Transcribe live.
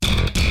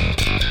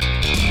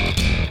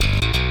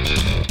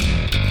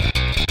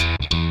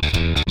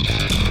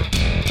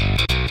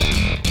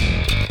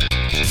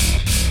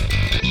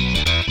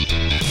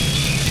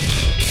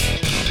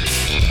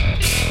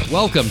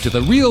Welcome to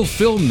the Real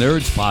Film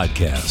Nerds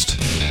Podcast.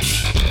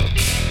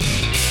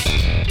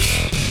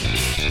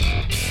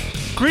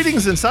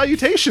 Greetings and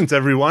salutations,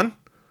 everyone.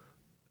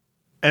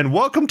 And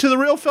welcome to the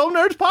Real Film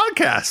Nerds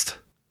Podcast.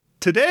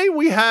 Today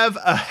we have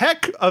a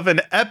heck of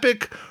an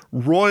epic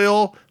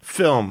royal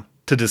film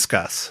to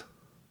discuss.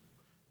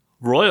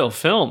 Royal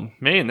film?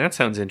 Man, that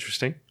sounds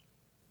interesting.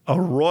 A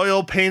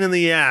royal pain in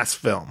the ass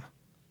film.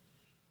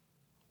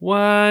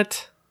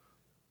 What?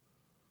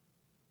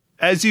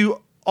 As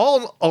you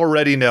all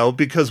already know,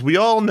 because we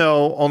all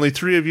know only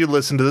 3 of you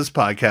listen to this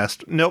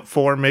podcast. Nope,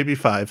 4, maybe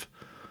 5,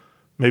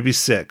 maybe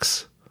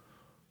 6.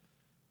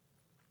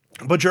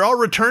 But you're all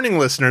returning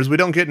listeners. We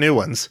don't get new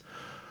ones.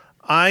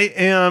 I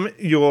am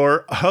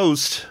your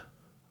host,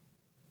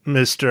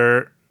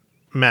 Mr.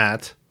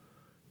 Matt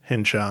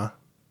Hinshaw.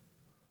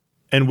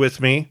 And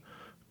with me,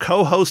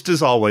 co-host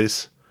as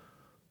always,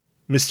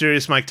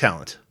 Mysterious Mike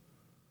Talent.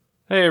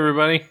 Hey,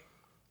 everybody.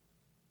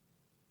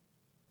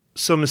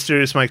 So,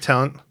 Mysterious Mike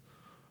Talent,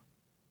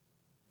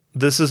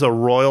 this is a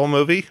royal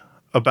movie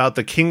about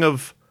the king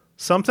of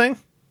something?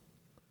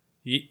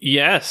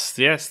 Yes.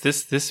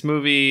 This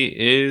movie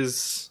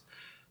is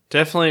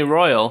definitely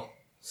royal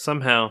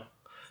somehow.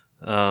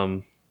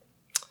 We're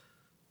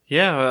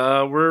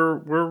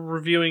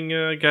reviewing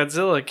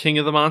Godzilla, King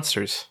of the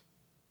Monsters.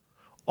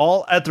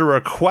 All at the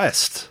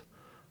request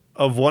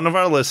of one of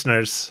our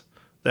listeners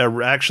that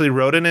actually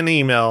wrote in an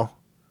email.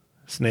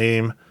 His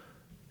name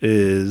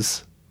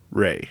is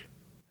Ray.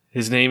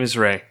 His name is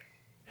Ray.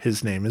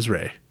 His name is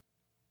Ray.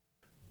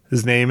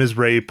 His name is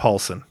Ray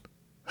Paulson.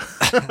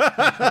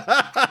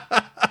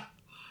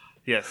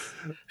 Yes.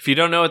 If you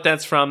don't know what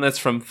that's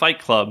from Fight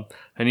Club,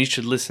 and you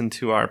should listen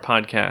to our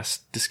podcast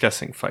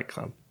discussing Fight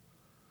Club.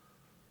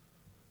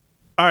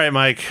 All right,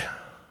 Mike.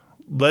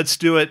 Let's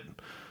do it.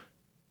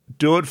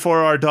 Do it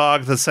for our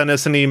dog that sent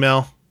us an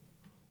email.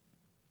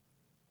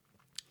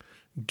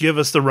 Give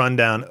us the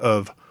rundown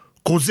of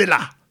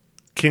Godzilla,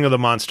 King of the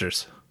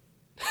Monsters.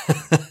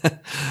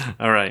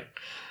 All right.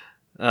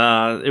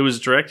 It was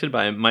directed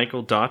by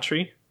Michael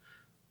Daughtry.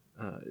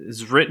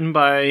 It's written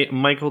by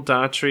Michael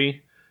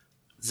Daughtry,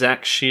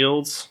 Zach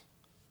Shields,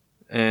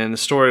 and the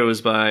story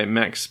was by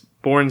Max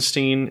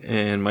Bornstein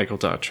and Michael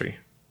Daughtry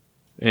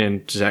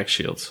and Zach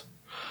Shields.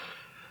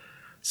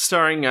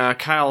 Starring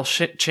Kyle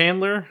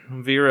Chandler,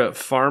 Vera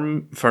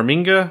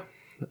Farmiga,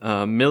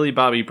 Millie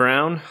Bobby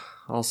Brown,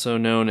 also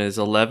known as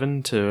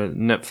Eleven to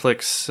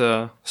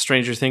Netflix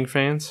Stranger Things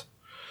fans,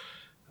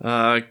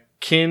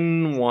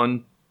 Kin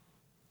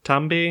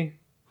Watanabe,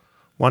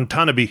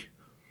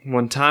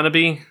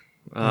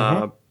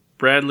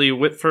 Bradley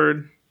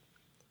Whitford,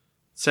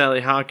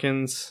 Sally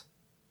Hawkins,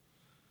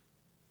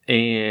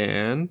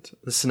 and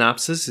the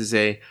synopsis is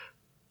a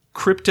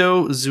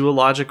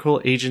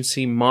cryptozoological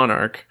agency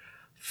monarch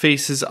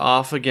faces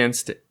off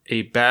against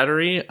a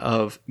battery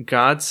of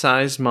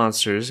god-sized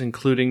monsters,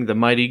 including the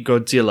mighty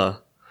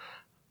Godzilla,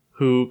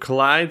 who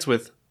collides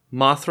with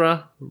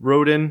Mothra,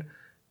 Rodan,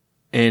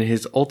 and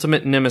his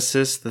ultimate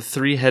nemesis, the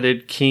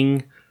 3-headed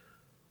King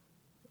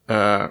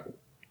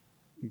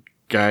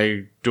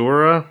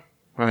Ghidorah?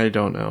 I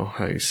don't know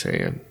how you say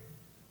it.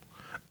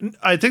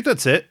 I think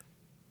that's it.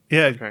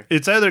 Yeah, okay.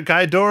 It's either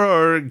Ghidorah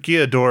or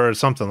Ghidorah or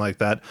something like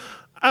that.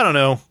 I don't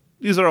know.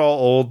 These are all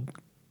old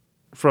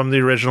from the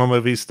original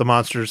movies, the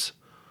monsters.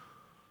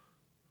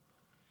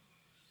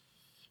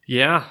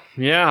 Yeah.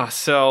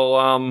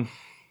 So,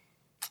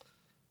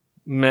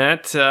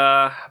 Matt,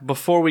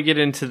 before we get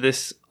into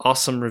this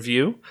awesome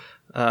review,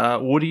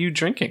 what are you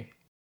drinking?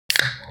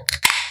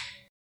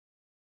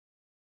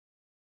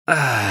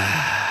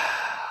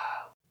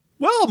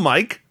 Well,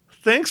 Mike,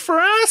 thanks for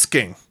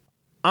asking.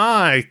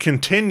 I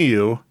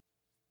continue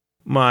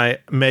my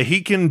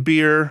Mexican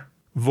beer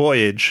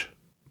voyage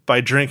by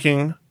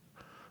drinking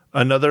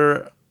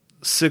another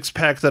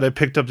 6-pack that I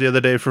picked up the other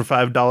day for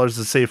 $5 at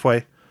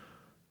Safeway.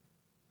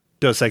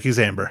 Dos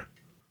Equis Amber.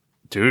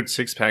 Dude,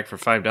 6-pack for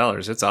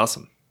 $5. That's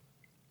awesome.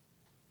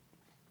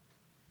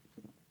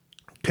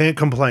 Can't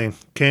complain,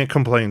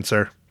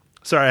 sir.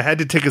 Sorry, I had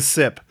to take a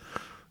sip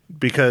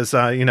because,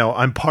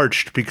 I'm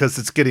parched because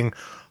it's getting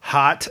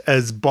hot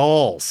as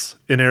balls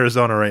in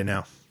Arizona right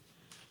now.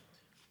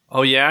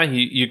 Oh, yeah?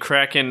 You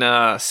cracking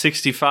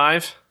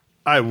 65?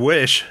 I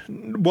wish.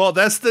 Well,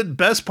 that's the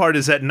best part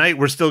is at night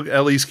we're still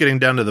at least getting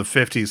down to the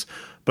 50s.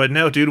 But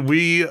no, dude,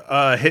 we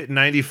hit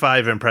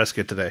 95 in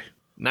Prescott today.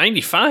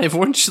 95?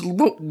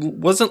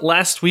 Wasn't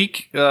last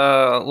week,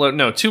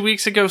 2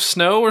 weeks ago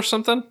snow or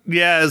something?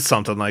 Yeah, it's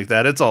something like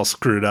that. It's all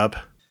screwed up.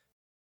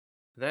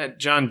 That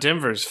John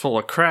Denver's full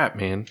of crap,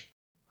 man.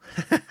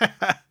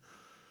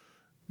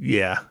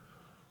 Yeah.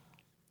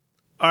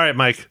 All right,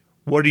 Mike,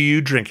 what are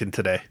you drinking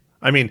today?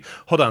 I mean,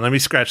 hold on, let me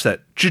scratch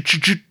that.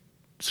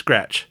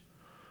 Scratch.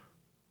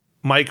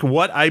 Mike,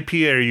 what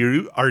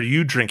IPA are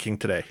you drinking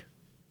today?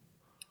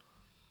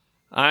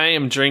 I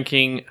am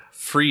drinking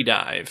Free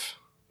Dive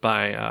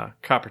by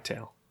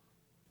Coppertail.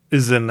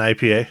 Is it an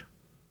IPA?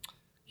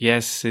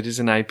 Yes, it is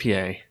an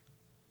IPA.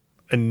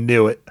 I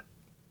knew it.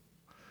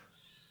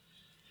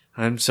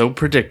 I'm so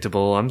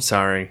predictable. I'm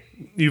sorry.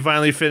 You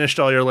finally finished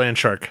all your land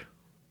shark.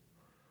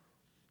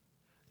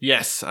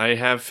 Yes, I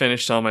have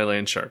finished all my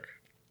land shark.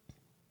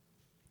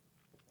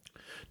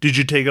 Did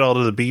you take it all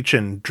to the beach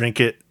and drink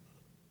it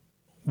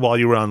while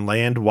you were on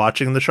land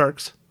watching the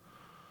sharks?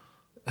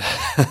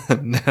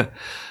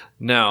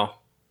 No.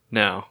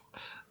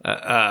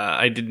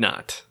 I did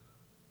not.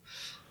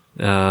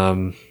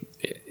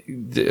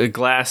 The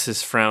glass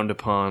is frowned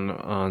upon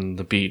on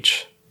the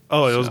beach.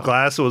 Oh, it was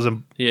glass? It was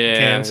in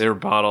cans? They were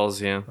bottles,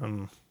 yeah.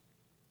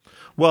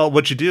 Well,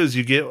 what you do is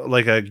you get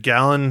like a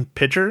gallon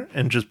pitcher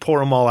and just pour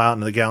them all out in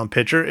the gallon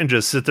pitcher and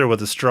just sit there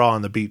with a straw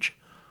on the beach.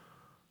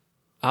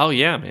 Oh,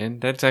 yeah, man.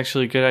 That's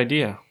actually a good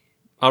idea.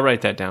 I'll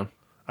write that down.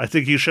 I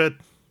think you should.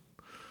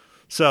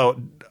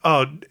 So,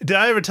 did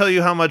I ever tell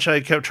you how much I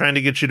kept trying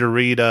to get you to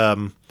read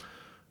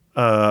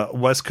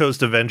West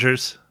Coast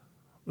Avengers,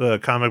 the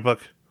comic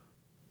book,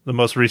 the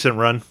most recent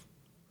run?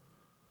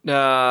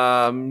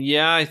 Yeah,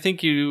 I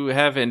think you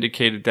have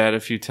indicated that a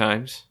few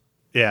times.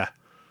 Yeah.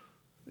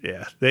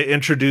 They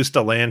introduced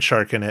a land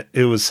shark in it.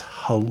 It was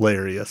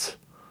hilarious.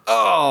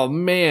 Oh,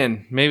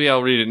 man. Maybe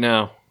I'll read it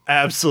now.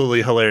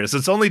 Absolutely hilarious.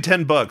 It's only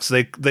 10 books.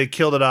 They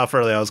killed it off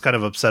early. I was kind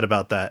of upset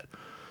about that.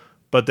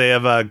 But they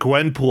have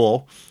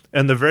Gwenpool.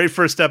 And the very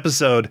first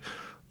episode,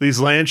 these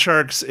land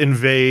sharks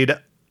invade.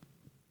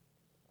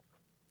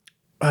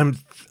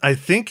 I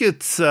think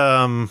it's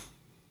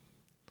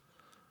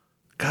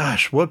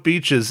gosh, what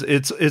beaches?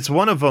 It's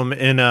one of them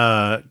in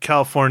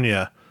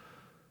California.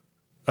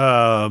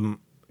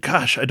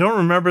 Gosh, I don't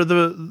remember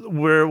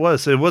where it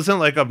was. It wasn't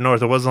like up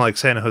north. It wasn't like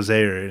San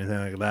Jose or anything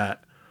like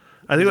that.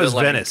 I think it was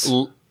Venice.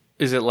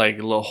 Is it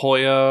like La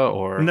Jolla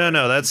or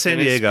No, that's San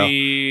Venice Diego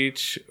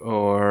Beach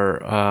or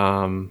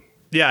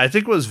yeah, I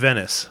think it was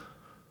Venice.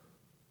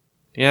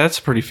 Yeah, that's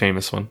a pretty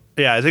famous one.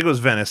 Yeah, I think it was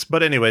Venice.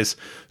 But anyways,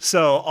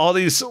 so all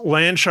these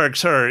land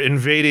sharks are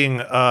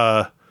invading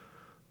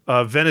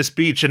Venice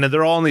Beach, and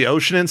they're all in the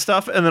ocean and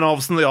stuff, and then all of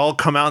a sudden they all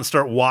come out and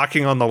start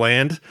walking on the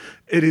land.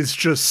 It is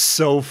just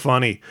so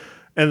funny.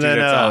 And Dude, then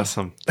that's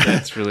awesome.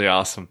 That's really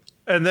awesome.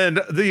 And then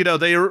they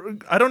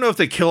I don't know if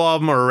they kill all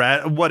of them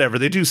or whatever.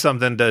 They do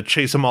something to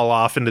chase them all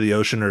off into the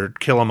ocean or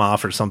kill them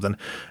off or something.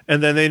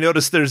 And then they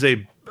notice there's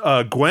a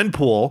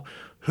Gwenpool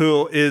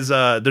who is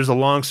there's a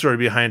long story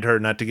behind her,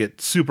 not to get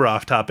super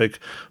off topic,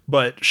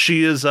 but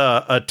she is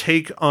a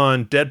take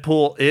on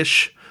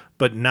Deadpool-ish,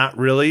 but not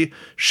really.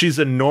 She's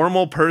a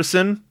normal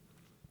person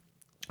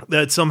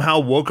that somehow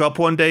woke up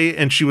one day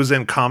and she was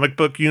in comic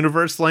book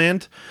universe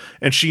land,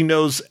 and she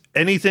knows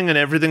anything and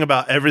everything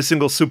about every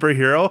single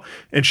superhero,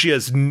 and she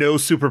has no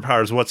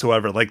superpowers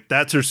whatsoever. Like,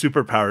 that's her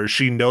superpower.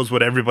 She knows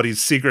what everybody's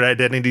secret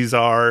identities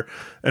are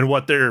and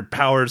what their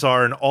powers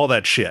are and all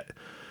that shit.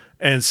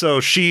 And so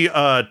she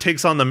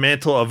takes on the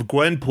mantle of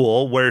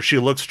Gwenpool, where she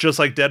looks just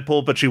like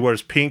Deadpool, but she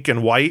wears pink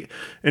and white,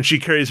 and she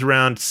carries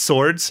around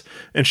swords,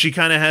 and she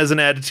kind of has an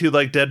attitude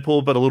like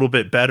Deadpool, but a little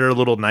bit better, a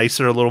little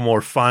nicer, a little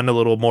more fun, a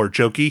little more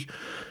jokey.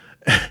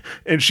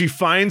 And she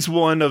finds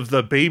one of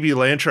the baby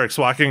land sharks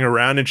walking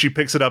around, and she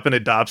picks it up and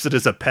adopts it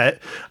as a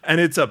pet.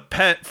 And it's a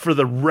pet for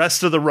the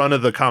rest of the run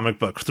of the comic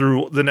book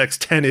through the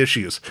next 10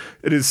 issues.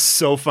 It is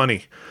so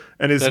funny.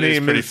 And his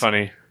name is pretty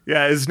funny.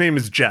 Yeah, his name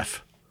is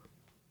Jeff.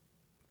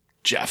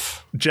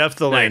 Jeff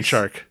the land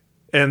shark.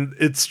 And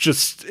it's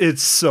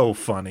so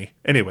funny.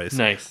 Anyways,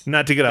 nice.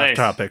 Not to get off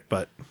topic,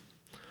 but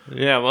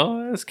yeah,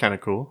 well, that's kind of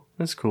cool.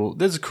 That's cool.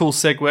 That's a cool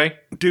segue.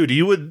 Dude,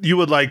 you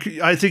would like,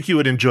 I think you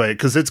would enjoy it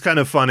because it's kind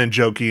of fun and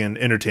jokey and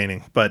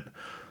entertaining. But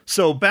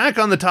so back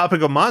on the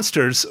topic of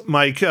monsters,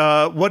 Mike,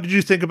 what did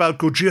you think about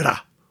Gojira?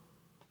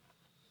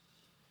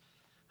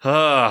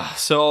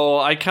 So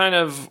I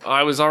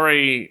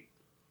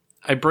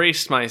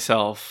braced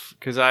myself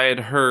because I had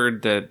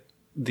heard that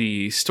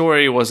the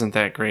story wasn't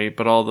that great,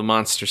 but all the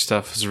monster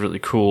stuff was really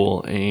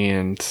cool.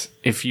 And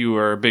if you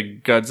were a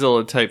big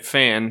Godzilla type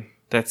fan,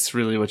 that's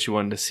really what you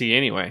wanted to see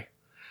anyway.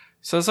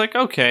 So I was like,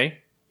 okay,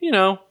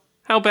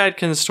 how bad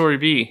can the story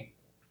be?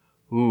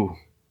 Ooh,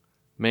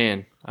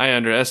 man, I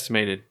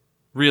underestimated.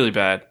 Really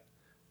bad.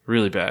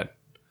 Really bad.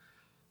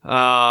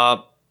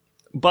 But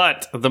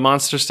the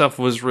monster stuff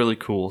was really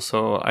cool.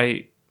 So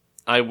I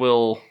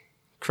will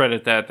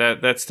credit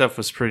that stuff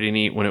was pretty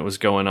neat when it was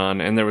going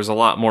on, and there was a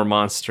lot more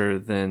monster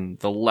than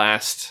the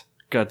last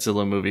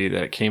Godzilla movie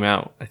that came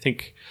out. I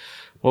think,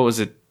 what was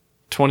it,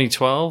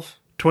 2012?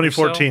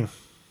 2014.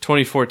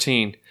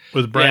 2014.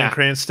 With Bryan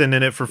Cranston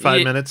in it for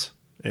 5 minutes?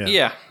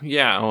 Yeah.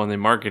 Oh, and they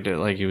marketed it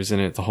like he was in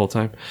it the whole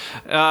time.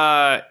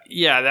 That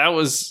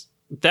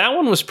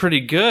one was pretty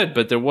good,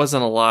 but there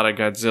wasn't a lot of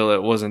Godzilla.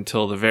 It wasn't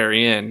until the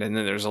very end, and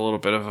then there's a little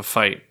bit of a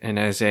fight. And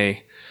as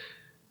a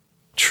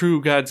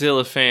true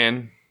Godzilla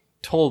fan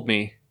told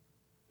me,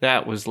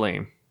 that was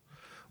lame.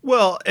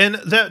 Well, and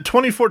that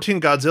 2014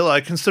 Godzilla, I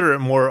consider it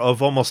more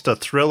of almost a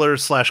thriller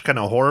 / kind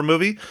of horror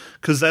movie,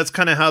 because that's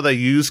kind of how they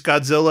use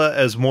Godzilla,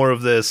 as more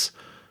of this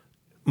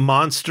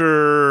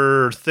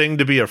monster thing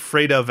to be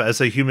afraid of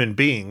as a human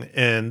being.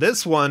 And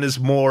this one is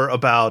more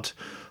about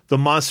the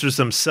monsters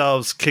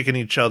themselves kicking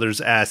each other's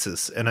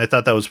asses, and I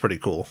thought that was pretty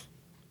cool.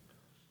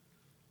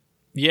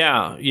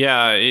 Yeah.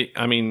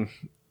 I mean,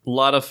 a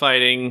lot of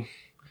fighting,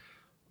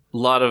 a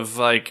lot of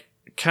like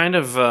kind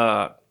of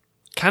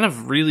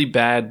really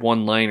bad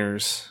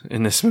one-liners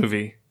in this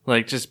movie,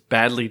 like just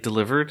badly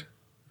delivered.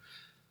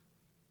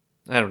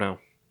 I don't know.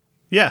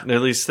 Yeah,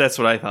 At least that's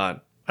what I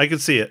thought. I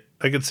could see it.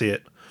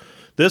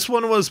 This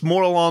one was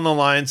more along the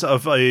lines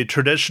of a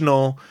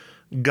traditional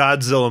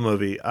Godzilla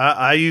movie.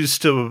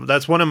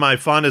 That's one of my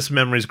fondest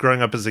memories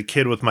growing up as a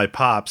kid with my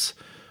pops.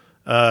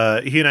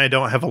 He and I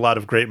don't have a lot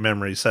of great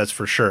memories, that's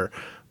for sure.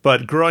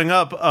 But growing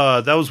up,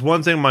 that was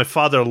one thing my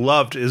father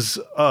loved is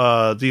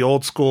the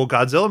old school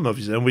Godzilla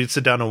movies. And we'd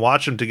sit down and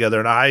watch them together.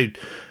 And I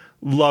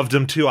loved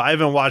them too. I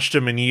haven't watched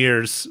them in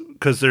years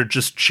because they're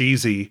just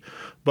cheesy.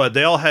 But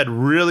they all had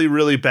really,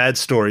 really bad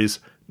stories.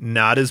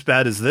 Not as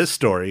bad as this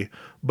story.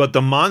 But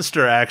the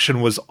monster action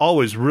was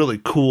always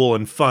really cool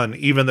and fun,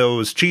 even though it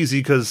was cheesy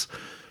because,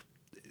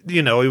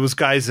 it was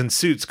guys in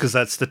suits because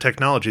that's the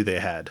technology they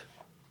had.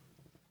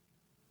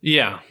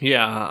 Yeah.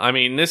 I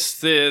mean,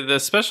 the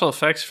special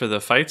effects for the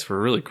fights were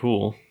really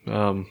cool.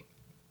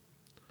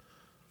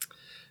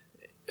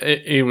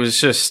 It was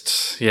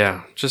just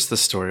the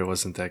story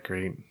wasn't that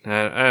great.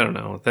 I don't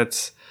know.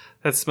 That's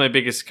my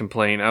biggest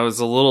complaint. I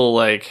was a little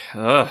like,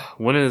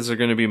 when is there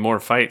going to be more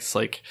fights?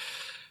 Like,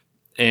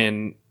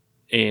 and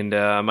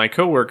my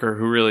coworker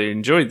who really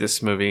enjoyed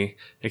this movie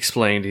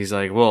explained, he's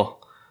like,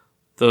 well,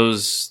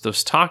 those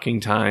talking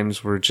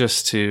times were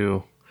just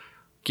to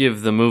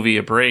give the movie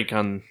a break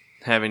on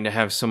having to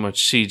have so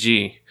much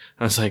CG.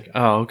 I was like,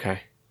 oh,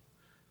 okay.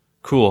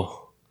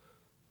 Cool.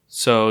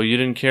 So you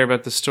didn't care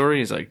about the story?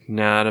 He's like,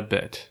 not a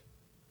bit.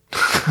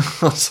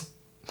 All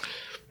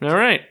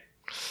right.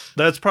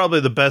 That's probably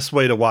the best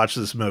way to watch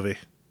this movie,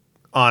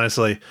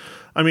 honestly.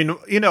 I mean,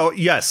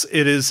 yes,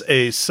 it is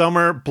a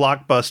summer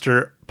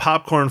blockbuster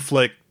popcorn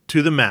flick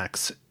to the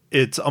max.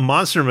 It's a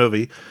monster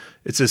movie.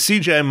 It's a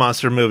CGI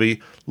monster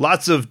movie.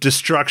 Lots of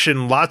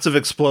destruction, lots of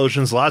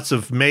explosions, lots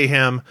of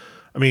mayhem.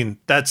 I mean,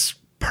 that's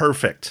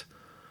perfect.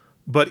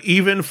 But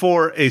even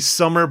for a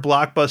summer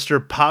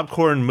blockbuster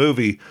popcorn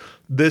movie,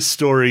 this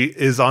story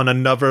is on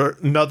another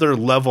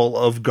level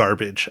of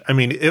garbage. I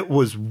mean, it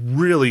was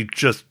really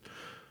just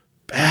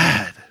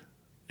bad.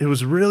 It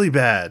was really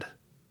bad.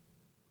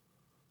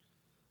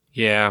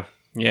 Yeah,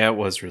 it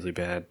was really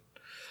bad.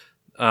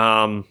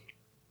 I'm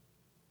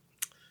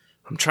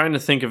trying to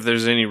think if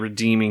there's any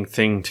redeeming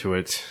thing to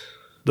it.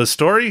 The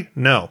story?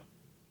 No.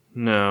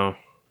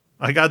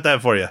 I got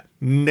that for you.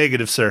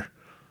 Negative, sir.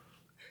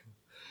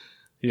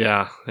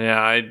 Yeah.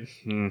 I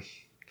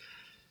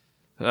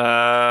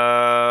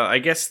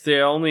guess the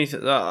only.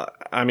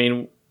 I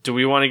mean, do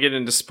we want to get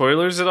into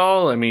spoilers at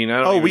all? I mean,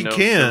 I don't. We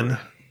can,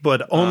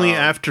 but only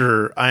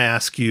after I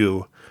ask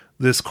you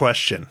this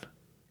question.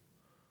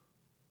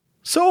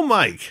 So,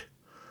 Mike,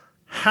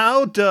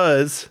 how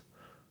does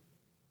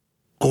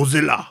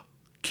Godzilla,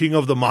 King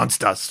of the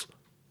Monsters,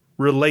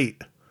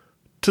 relate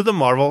to the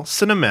Marvel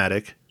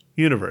Cinematic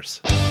Universe?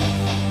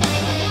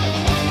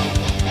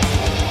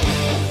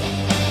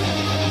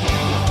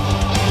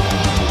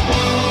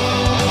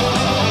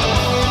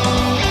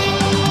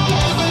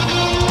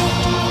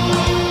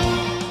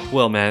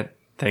 Well, Matt,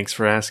 thanks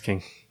for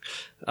asking.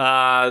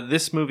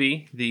 This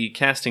movie, the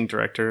casting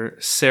director,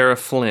 Sarah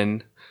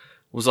Flynn,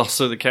 was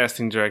also the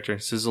casting director.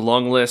 This is a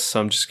long list,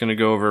 so I'm just going to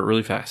go over it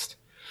really fast.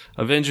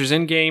 Avengers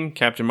Endgame,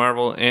 Captain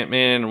Marvel,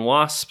 Ant-Man and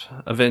Wasp,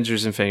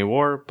 Avengers Infinity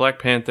War, Black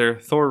Panther,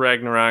 Thor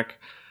Ragnarok,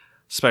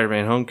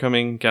 Spider-Man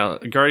Homecoming,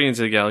 Guardians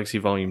of the Galaxy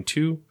Volume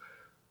 2,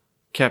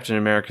 Captain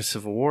America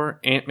Civil War,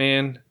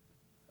 Ant-Man,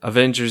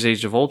 Avengers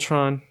Age of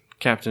Ultron,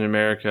 Captain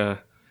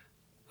America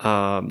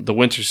The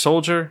Winter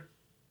Soldier,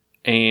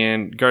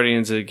 and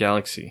Guardians of the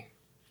Galaxy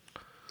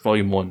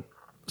Volume 1.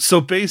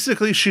 So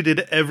basically she did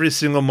every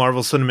single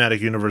Marvel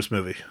Cinematic Universe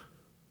movie.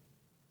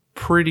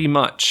 Pretty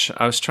much.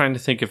 I was trying to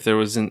think if there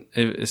was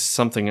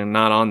something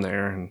not on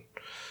there, and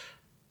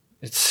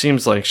it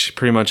seems like she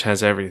pretty much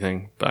has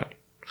everything, but...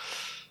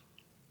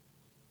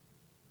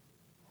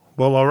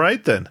 Well, all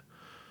right then.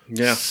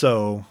 Yeah.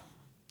 So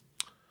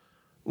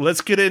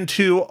let's get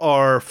into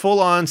our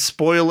full-on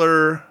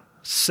spoiler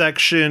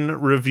section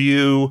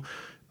review.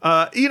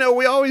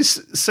 We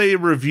always say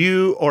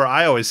review, or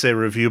I always say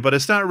review, but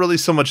it's not really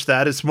so much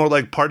that. It's more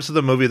like parts of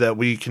the movie that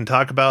we can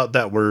talk about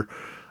that were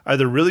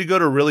either really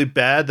good or really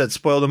bad that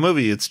spoil the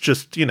movie. It's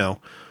just,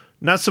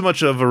 not so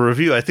much of a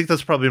review. I think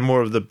that's probably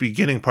more of the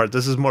beginning part.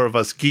 This is more of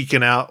us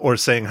geeking out or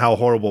saying how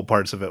horrible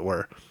parts of it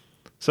were.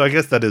 So I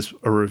guess that is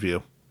a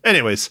review.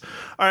 Anyways,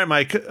 all right,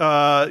 Mike,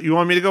 you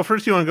want me to go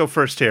first? You want to go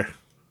first here?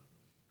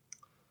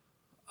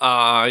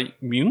 You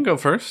can go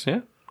first.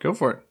 Yeah, go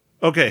for it.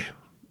 Okay.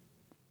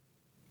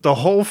 The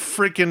whole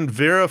freaking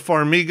Vera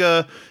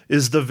Farmiga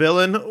is the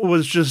villain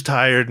was just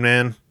tired,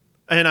 man.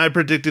 And I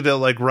predicted it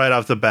like right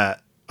off the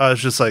bat. I was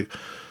just like,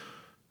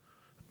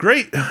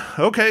 great.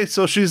 Okay,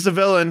 so she's the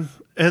villain.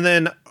 And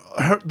then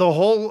the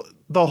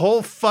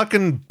whole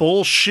fucking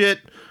bullshit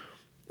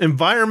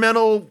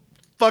environmental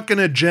fucking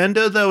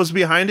agenda that was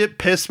behind it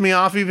pissed me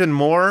off even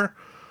more.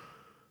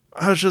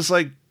 I was just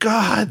like,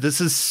 God, this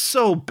is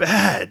so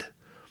bad.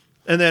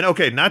 And then,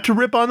 okay, not to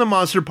rip on the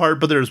monster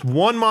part, but there's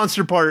one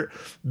monster part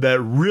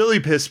that really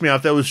pissed me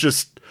off. That was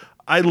just,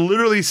 I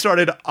literally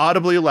started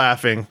audibly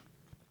laughing.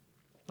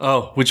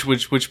 Oh,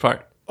 which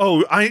part?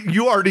 Oh,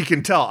 you already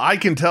can tell. I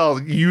can tell,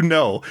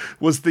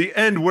 was the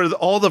end where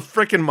all the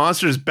freaking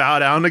monsters bow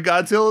down to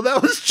Godzilla.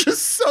 That was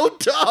just so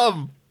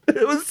dumb.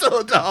 It was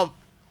so dumb.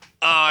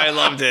 Oh, I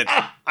loved it.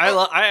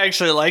 I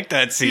actually liked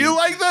that scene. You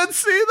like that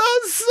scene? That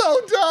was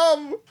so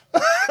dumb.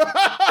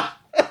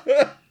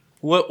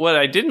 What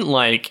I didn't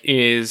like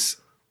is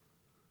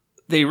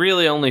they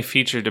really only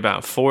featured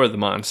about 4 of the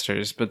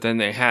monsters, but then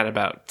they had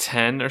about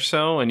 10 or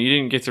so, and you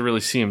didn't get to really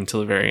see them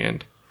until the very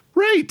end.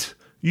 Right.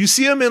 You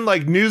see them in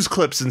like news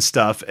clips and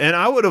stuff, and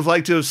I would have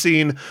liked to have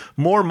seen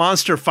more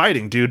monster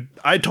fighting, dude.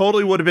 I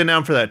totally would have been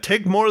down for that.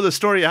 Take more of the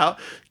story out.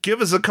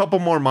 Give us a couple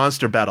more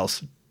monster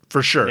battles,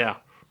 for sure. Yeah.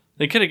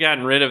 They could have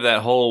gotten rid of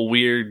that whole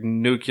weird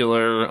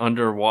nuclear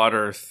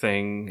underwater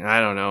thing. I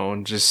don't know,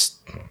 and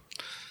just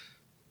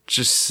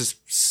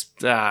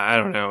I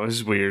don't know. It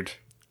was weird.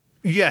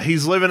 Yeah,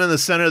 he's living in the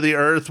center of the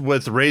earth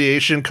with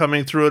radiation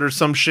coming through it or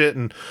some shit,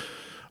 and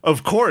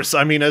of course,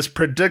 I mean, as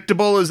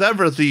predictable as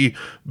ever, the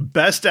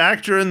best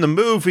actor in the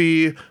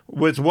movie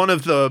with one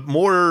of the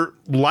more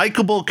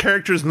likable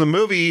characters in the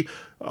movie,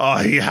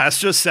 he has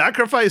to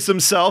sacrifice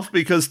himself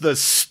because the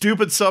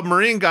stupid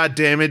submarine got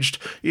damaged,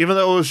 even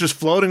though it was just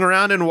floating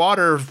around in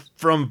water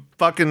from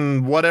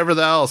fucking whatever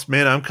the else.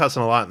 Man, I'm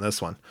cussing a lot in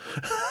this one.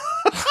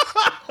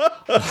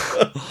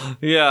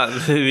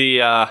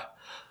 Yeah,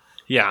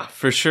 yeah,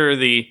 for sure.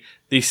 The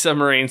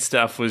submarine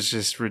stuff was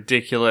just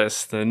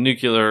ridiculous. The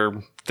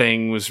nuclear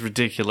thing was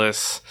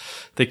ridiculous.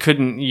 They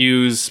couldn't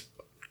use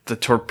the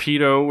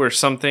torpedo or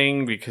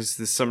something because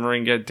the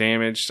submarine got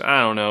damaged. I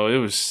don't know. It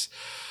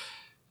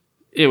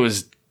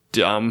was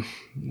dumb.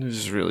 It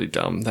was really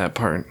dumb, that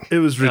part. It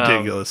was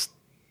ridiculous.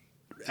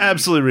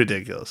 Absolutely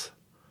ridiculous.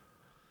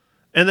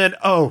 And then,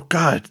 oh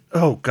god,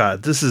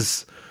 this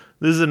is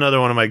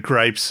another one of my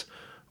gripes,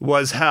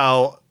 was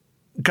how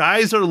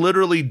guys are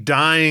literally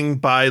dying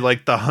by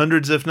like the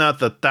hundreds, if not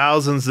the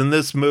thousands in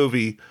this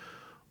movie,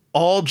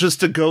 all just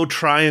to go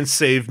try and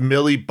save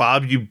Millie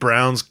Bobby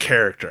Brown's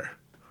character.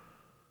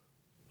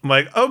 I'm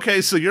like,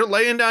 okay, so you're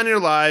laying down your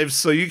lives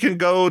so you can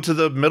go to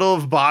the middle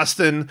of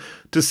Boston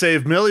to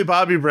save Millie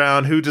Bobby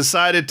Brown, who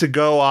decided to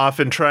go off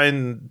and try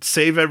and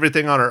save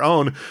everything on her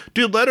own.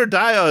 Dude, let her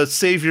die a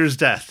savior's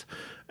death.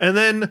 And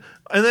then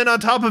on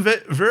top of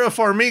it, Vera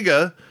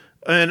Farmiga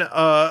and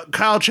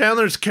Kyle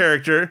Chandler's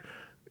character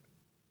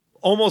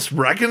almost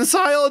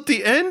reconcile at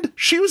the end.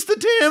 She was the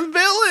damn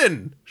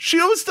villain. She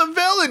was the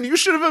villain. You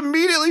should have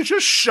immediately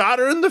just shot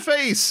her in the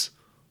face.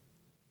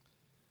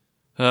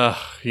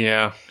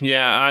 Yeah.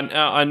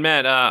 On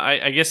Matt,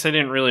 I guess I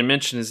didn't really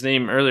mention his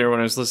name earlier when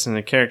I was listening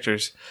to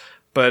characters,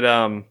 but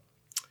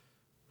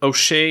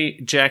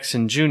O'Shea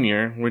Jackson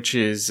Jr., which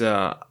is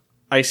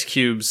Ice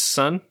Cube's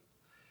son,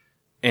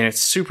 and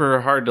it's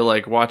super hard to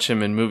like watch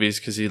him in movies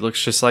because he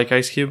looks just like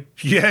Ice Cube.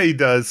 Yeah, he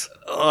does.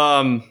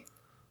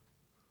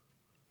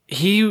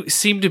 He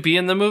seemed to be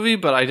in the movie,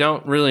 but I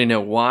don't really know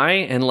why.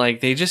 And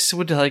like they just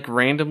would like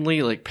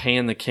randomly like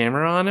pan the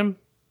camera on him,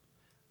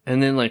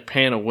 and then like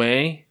pan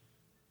away,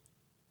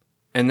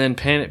 and then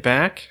pan it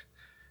back,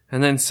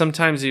 and then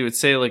sometimes he would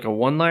say like a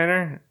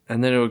one-liner,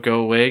 and then it would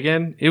go away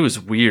again. It was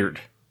weird.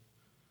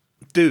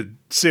 Dude,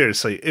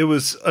 seriously, it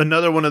was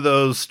another one of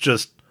those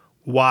just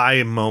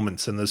why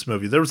moments in this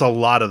movie. There was a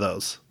lot of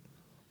those.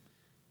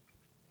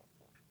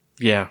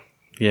 Yeah.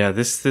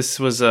 This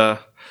was a.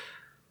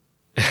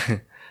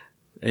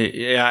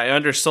 Yeah, I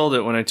undersold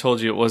it when I told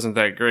you it wasn't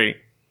that great.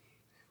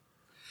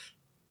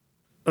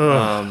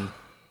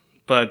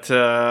 But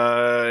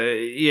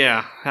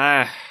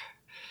yeah,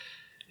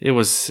 it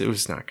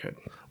was not good.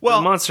 Well,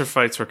 the monster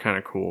fights were kind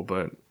of cool,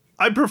 but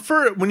I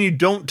prefer it when you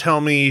don't tell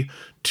me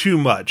too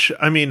much.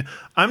 I mean,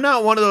 I'm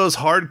not one of those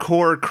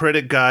hardcore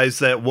critic guys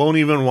that won't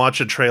even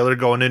watch a trailer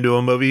going into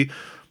a movie.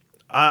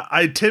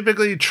 I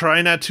typically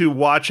try not to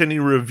watch any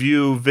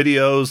review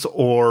videos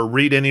or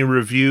read any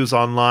reviews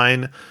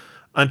online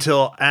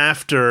until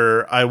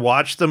after I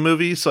watch the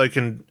movie so I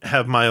can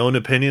have my own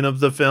opinion of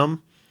the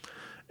film.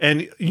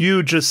 And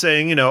you just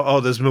saying, oh,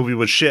 this movie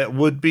was shit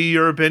would be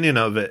your opinion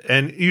of it.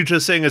 And you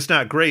just saying it's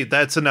not great,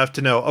 that's enough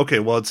to know, okay,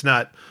 well, it's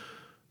not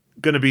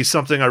going to be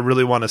something I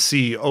really want to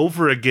see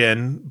over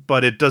again,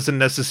 but it doesn't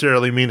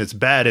necessarily mean it's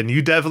bad. And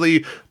you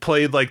definitely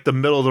played like the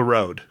middle of the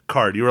road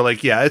card. You were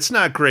like, yeah, it's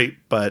not great,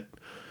 but...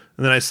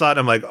 And then I saw it and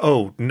I'm like,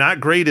 oh,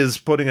 not great is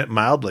putting it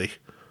mildly.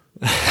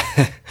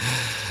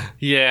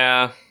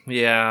 Yeah.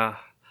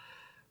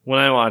 When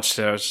I watched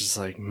it, I was just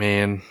like,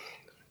 man,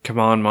 come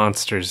on,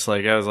 monsters.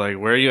 Like, I was like,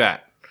 where are you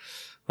at?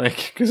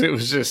 Like, because it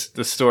was just,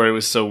 the story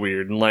was so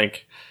weird. And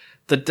like,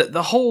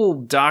 the whole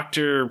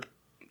Dr.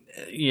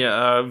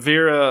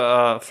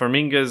 Vera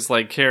Farmiga's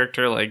like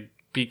character, like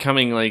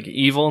becoming like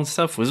evil and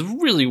stuff was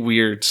really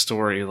weird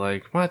story.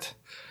 Like, what?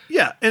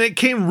 Yeah, and it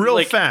came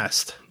real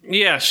fast.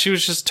 Yeah, she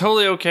was just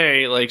totally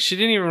okay. Like, she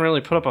didn't even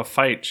really put up a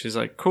fight. She's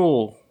like,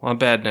 cool, I'm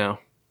bad now.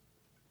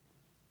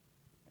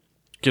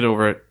 Get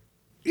over it.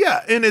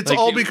 Yeah, and it's Like,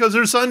 all because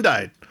her son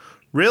died.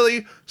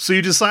 Really? So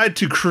you decide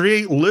to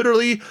create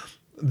literally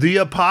the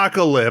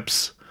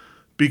apocalypse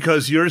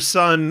because your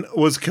son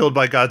was killed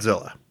by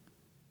Godzilla.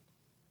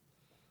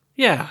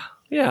 Yeah.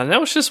 Yeah, and that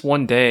was just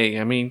one day.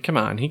 I mean, come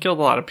on. He killed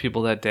a lot of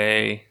people that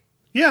day.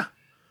 Yeah.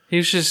 He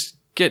was just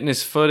getting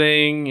his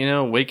footing,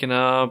 waking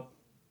up.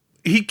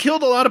 He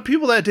killed a lot of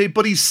people that day,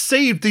 but he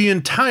saved the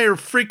entire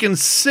freaking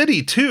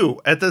city, too,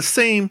 at the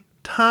same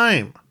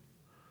time.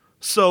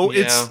 So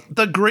it's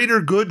the greater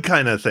good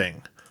kind of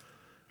thing.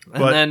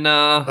 But, and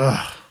then,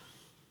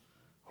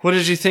 what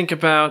did you think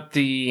about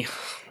the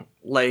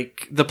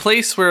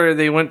place where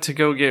they went to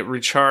go get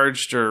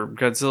recharged, or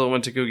Godzilla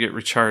went to go get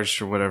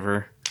recharged or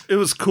whatever? it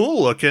was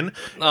cool looking.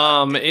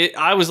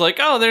 I was like,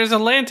 oh, there's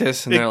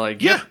Atlantis. And they're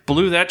like, yep,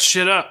 blew that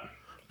shit up.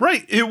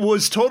 Right. It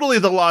was totally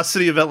the lost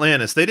city of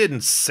Atlantis. They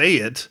didn't say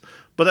it,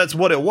 but that's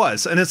what it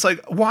was. And it's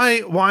like, why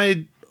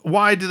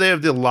do they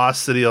have the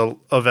lost city of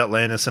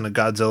Atlantis in a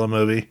Godzilla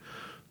movie?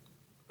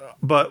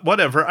 But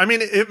whatever. I mean,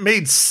 it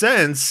made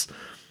sense.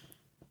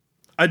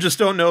 I just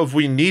don't know if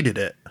we needed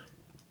it.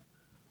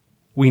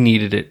 We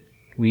needed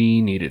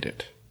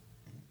it.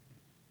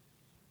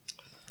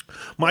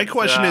 My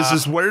question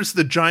is where's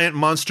the giant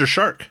monster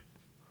shark?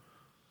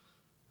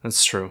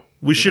 That's true.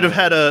 We should have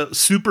had a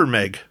Super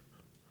Meg.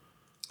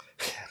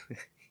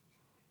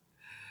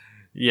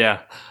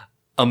 Yeah.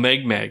 A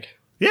Meg.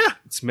 Yeah.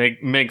 It's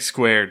Meg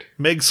squared.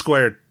 Meg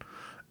squared.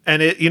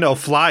 And it,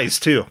 flies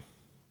too.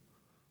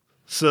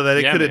 So that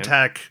it could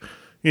attack,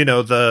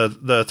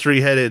 the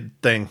three-headed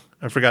thing.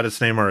 I forgot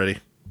its name already.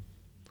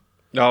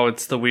 Oh,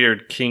 it's the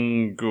weird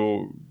King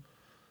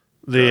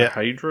the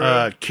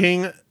Hydra?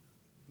 King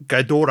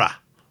Ghidorah.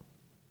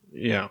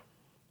 Yeah.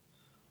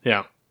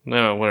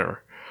 No,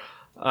 whatever.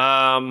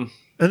 And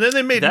then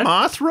they made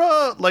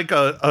Mothra like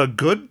a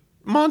good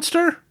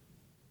monster?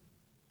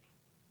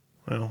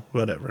 Well,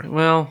 whatever.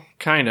 Well,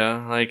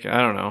 kinda. Like, I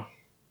don't know.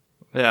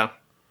 Yeah.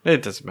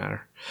 It doesn't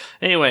matter.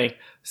 Anyway,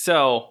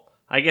 so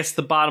I guess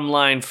the bottom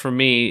line for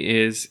me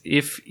is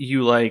if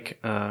you like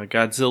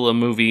Godzilla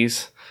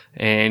movies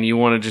and you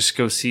want to just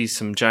go see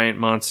some giant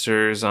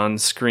monsters on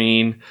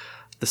screen,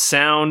 the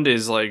sound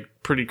is like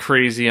pretty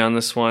crazy on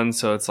this one,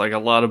 so it's like a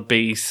lot of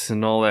bass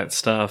and all that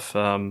stuff.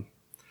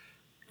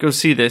 Go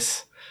see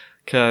this,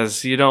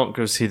 because you don't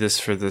go see this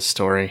for this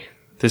story.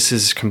 This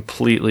is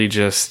completely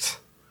just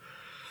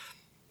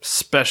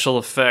special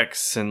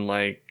effects and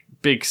like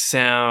big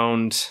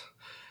sound.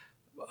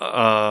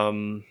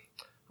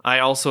 I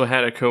also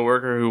had a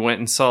coworker who went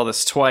and saw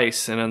this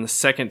twice, and on the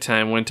second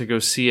time went to go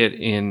see it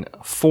in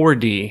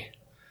 4D,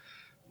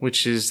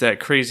 which is that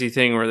crazy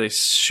thing where they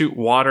shoot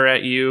water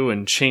at you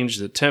and change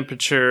the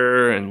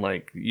temperature, and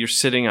like you're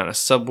sitting on a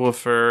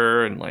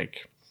subwoofer, and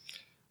like,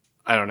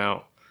 I don't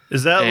know.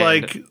 Is that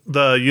like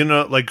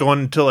like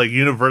going to like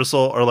Universal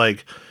or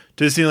like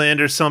Disneyland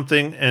or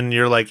something, and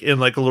you're like in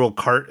like a little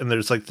cart and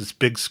there's like this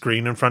big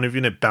screen in front of you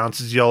and it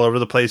bounces you all over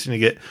the place and you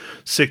get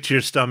sick to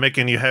your stomach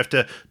and you have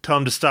to tell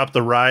them to stop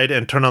the ride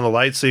and turn on the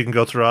lights so you can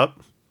go throw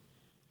up?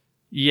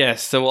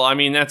 Yes. So, well, I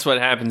mean, that's what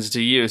happens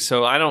to you.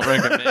 So I don't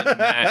recommend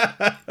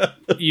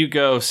that you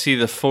go see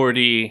the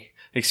 4D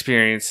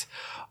experience.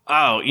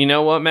 Oh, you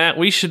know what, Matt?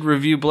 We should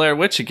review Blair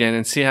Witch again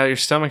and see how your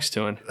stomach's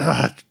doing.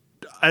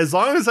 As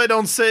long as I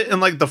don't sit in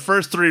like the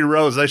first 3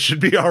 rows, I should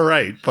be all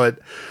right. But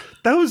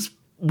that was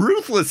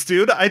ruthless,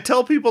 dude. I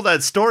tell people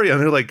that story and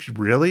they're like,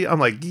 really? I'm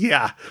like,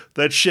 yeah,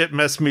 that shit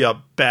messed me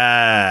up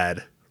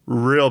bad.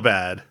 Real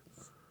bad.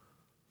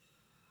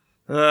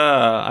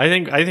 I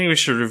think we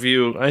should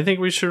review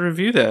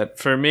that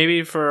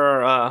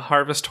for our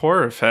Harvest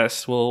Horror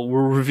Fest. We'll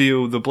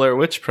review the Blair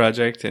Witch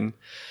Project and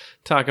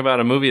talk about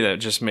a movie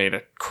that just made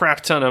a crap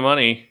ton of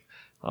money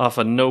off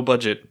a no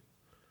budget.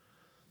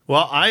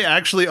 Well, I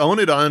actually own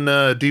it on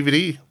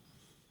DVD.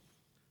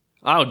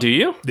 Oh, do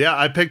you? Yeah,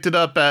 I picked it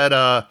up at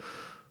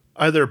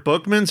either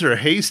Bookman's or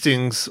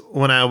Hastings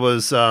when I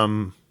was, I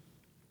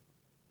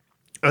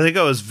think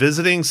I was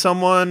visiting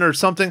someone or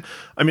something.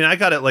 I mean, I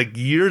got it like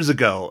years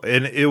ago,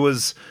 and it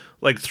was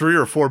like $3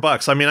 or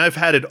 $4. I mean, I've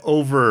had it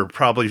over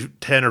probably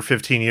 10 or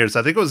 15 years.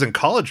 I think it was in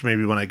college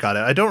maybe when I got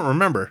it. I don't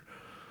remember.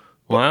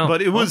 Wow.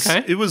 But it was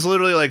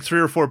literally like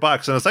 $3 or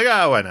 $4, and I was like,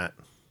 why not?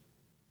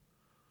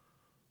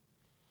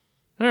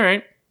 All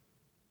right.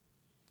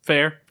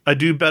 Fair. I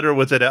do better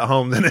with it at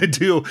home than I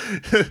do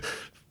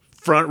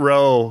front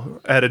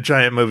row at a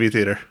giant movie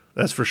theater.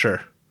 That's for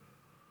sure.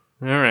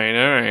 All right.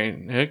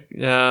 I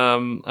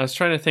was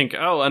trying to think.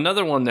 Oh,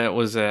 another one that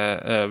was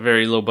a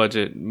very low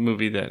budget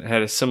movie that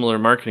had a similar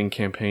marketing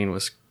campaign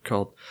was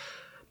called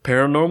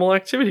Paranormal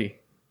Activity.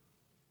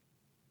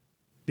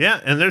 Yeah,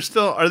 and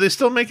are they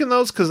still making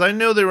those? Because I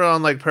know they were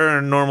on like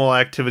Paranormal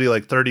Activity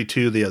like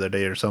 32 the other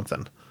day or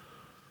something.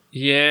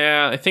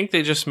 Yeah, I think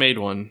they just made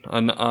one,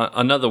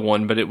 another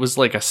one, but it was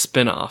like a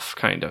spin-off,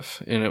 kind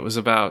of. And it was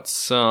about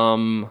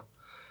some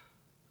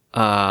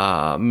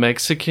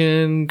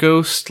Mexican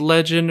ghost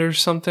legend or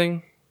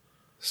something.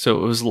 So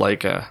it was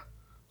like a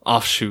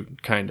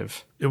offshoot, kind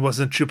of. It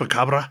wasn't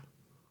Chupacabra?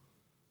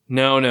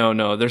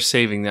 No, they're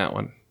saving that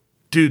one.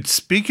 Dude,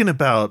 speaking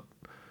about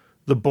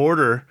the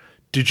border.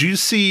 Did you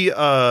see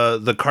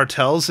the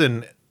cartels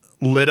and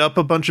lit up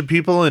a bunch of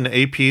people in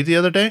AP the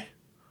other day?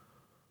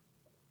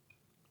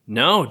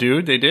 No,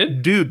 dude, they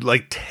did? Dude,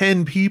 like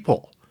 10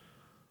 people.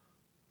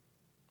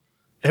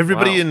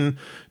 Everybody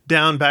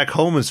down back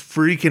home is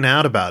freaking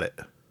out about it.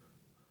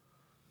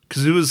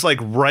 Because it was like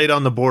right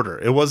on the border.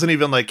 It wasn't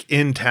even like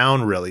in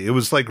town, really. It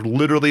was like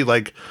literally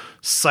like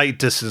sight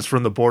distance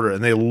from the border,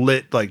 and they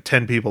lit like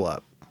 10 people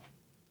up.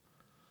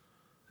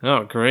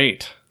 Oh,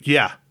 great.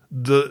 Yeah.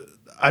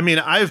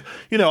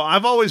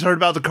 I've always heard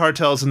about the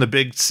cartels in the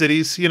big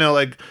cities,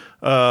 like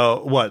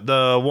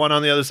the one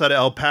on the other side of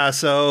El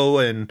Paso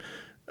and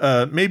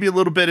maybe a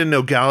little bit in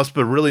Nogales,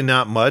 but really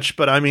not much.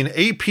 But I mean,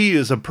 AP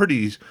is a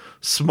pretty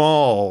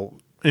small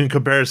in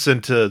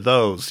comparison to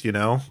those,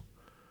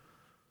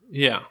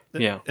 Yeah,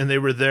 yeah. And they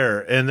were there,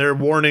 and they're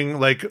warning,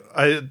 like,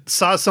 I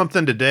saw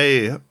something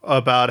today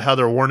about how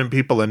they're warning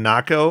people in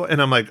Naco,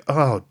 and I'm like,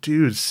 oh,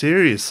 dude,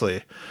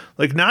 seriously?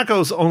 Like,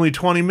 Naco's only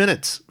 20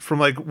 minutes from,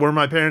 like, where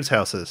my parents'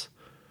 house is.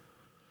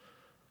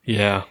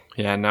 Yeah,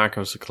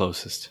 Naco's the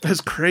closest.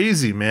 That's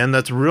crazy, man.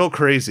 That's real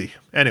crazy.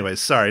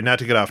 Anyways, sorry, not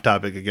to get off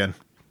topic again.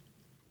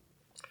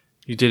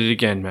 You did it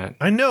again, Matt.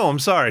 I know, I'm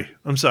sorry.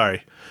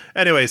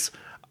 Anyways,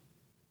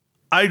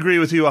 I agree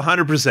with you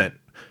 100%.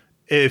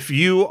 If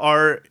you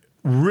are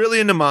really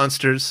into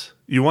monsters,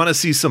 you want to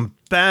see some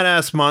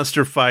badass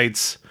monster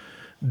fights,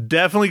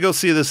 definitely go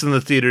see this in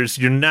the theaters.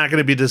 You're not going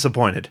to be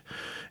disappointed.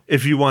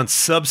 If you want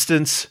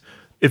substance,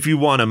 if you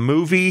want a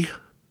movie,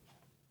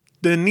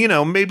 then,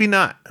 maybe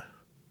not.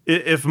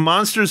 If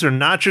monsters are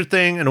not your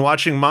thing and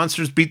watching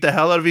monsters beat the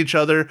hell out of each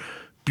other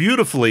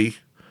beautifully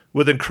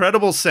with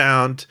incredible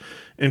sound,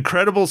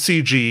 incredible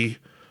CG,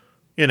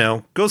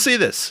 go see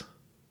this.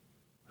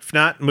 If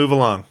not, move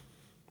along.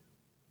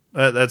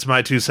 That's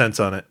my 2 cents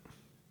on it.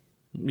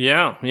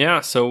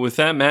 Yeah. So with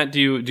that, Matt, do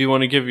you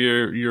want to give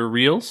your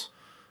reels?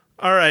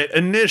 All right.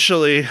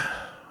 Initially,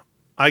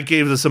 I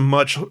gave this a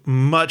much,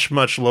 much,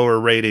 much lower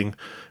rating.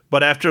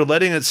 But after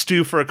letting it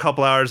stew for a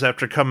couple hours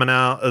after coming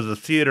out of the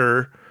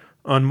theater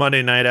on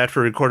Monday night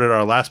after we recorded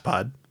our last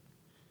pod,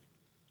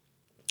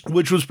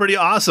 which was pretty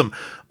awesome.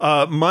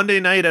 Monday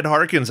night at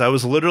Harkins, I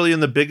was literally in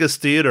the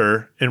biggest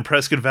theater in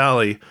Prescott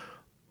Valley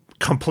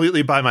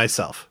completely by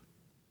myself.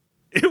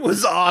 It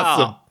was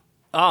awesome.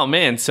 Oh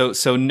man,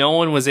 so no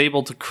one was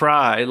able to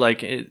cry. Like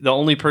the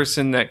only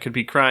person that could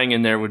be crying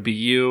in there would be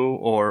you,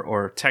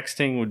 or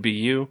texting would be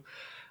you.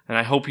 And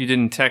I hope you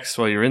didn't text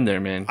while you're in there,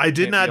 man. I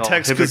did not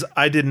text because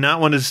I did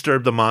not want to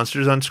disturb the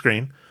monsters on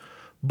screen.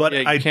 But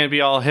I can't be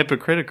all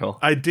hypocritical.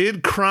 I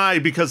did cry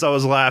because I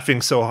was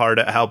laughing so hard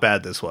at how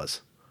bad this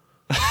was.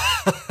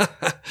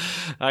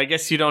 I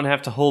guess you don't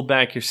have to hold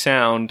back your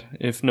sound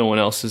if no one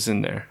else is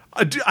in there.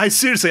 I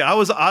seriously, I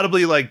was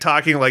audibly like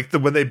talking like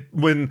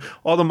when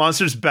all the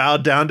monsters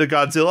bowed down to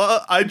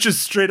Godzilla. I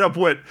just straight up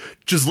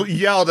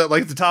yelled at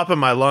like the top of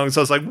my lungs.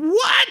 I was like,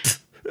 "What?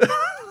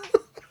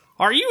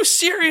 Are you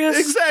serious?"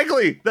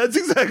 Exactly. That's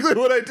exactly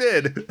what I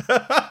did.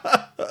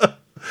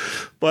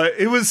 But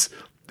it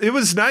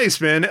was nice,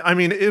 man. I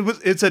mean,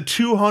 it's a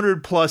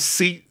 200+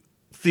 seat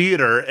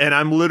theater, and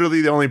I'm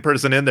literally the only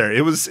person in there.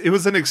 It was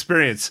an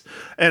experience,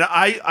 and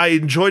I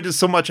enjoyed it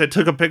so much. I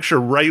took a picture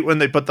right when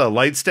they put the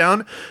lights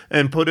down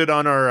and put it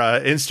on our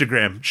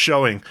Instagram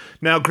showing.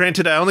 Now,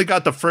 granted, I only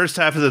got the first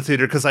half of the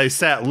theater because I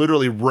sat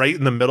literally right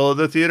in the middle of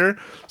the theater,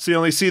 so you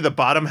only see the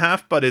bottom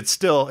half, but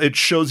it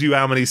shows you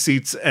how many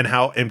seats and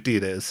how empty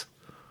it is.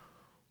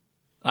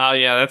 Oh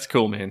yeah, that's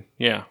cool, man.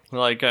 Yeah,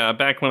 like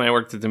back when I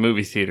worked at the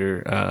movie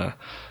theater,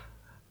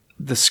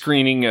 the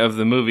screening of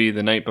the movie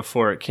the night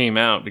before it came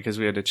out, because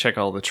we had to check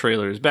all the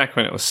trailers back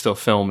when it was still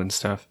film and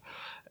stuff.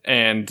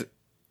 And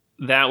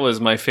that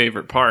was my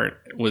favorite part,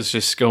 was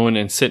just going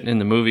and sitting in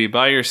the movie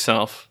by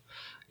yourself.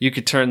 You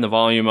could turn the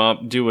volume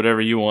up, do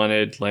whatever you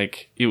wanted.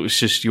 Like, it was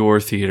just your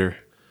theater.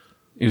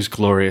 It was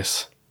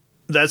glorious.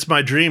 That's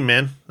my dream,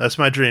 man. That's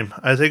my dream.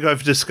 I think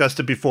I've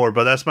discussed it before,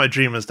 but that's my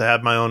dream, is to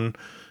have my own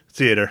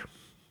theater.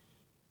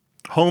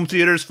 Home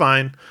theater is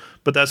fine,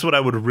 but that's what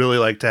I would really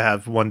like to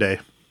have one day.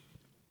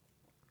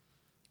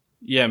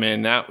 Yeah,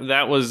 man,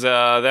 that was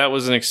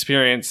an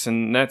experience,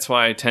 and that's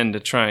why I tend to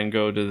try and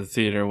go to the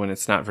theater when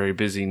it's not very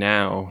busy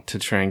now, to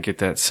try and get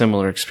that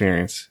similar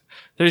experience.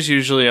 There's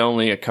usually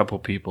only a couple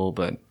people,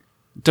 but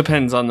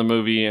depends on the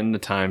movie and the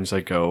times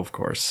I go, of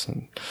course.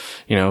 And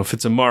if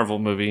it's a Marvel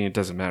movie, it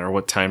doesn't matter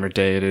what time or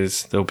day it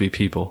is, there'll be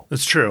people.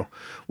 It's true.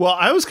 Well,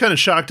 I was kind of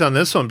shocked on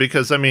this one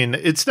because, I mean,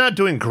 it's not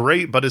doing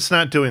great, but it's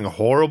not doing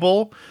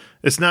horrible.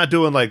 It's not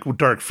doing like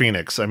Dark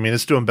Phoenix. I mean,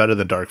 it's doing better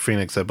than Dark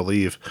Phoenix, I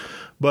believe.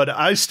 But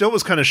I still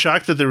was kind of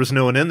shocked that there was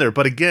no one in there.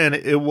 But again,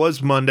 it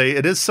was Monday.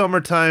 It is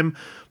summertime.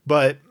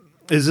 But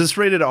is this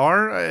rated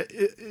R?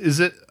 Is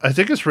it? I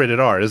think it's rated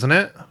R, isn't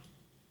it?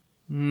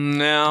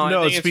 No,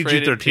 I think it's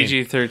PG-13.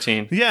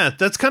 PG-13. Yeah,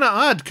 that's kind of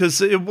odd because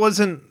it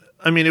wasn't.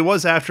 I mean, it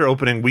was after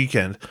opening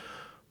weekend.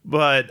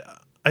 But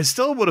I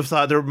still would have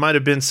thought there might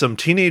have been some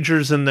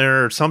teenagers in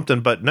there or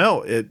something. But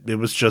no, it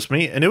was just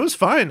me. And it was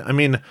fine. I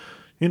mean,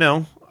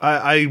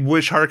 I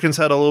wish Harkins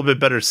had a little bit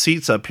better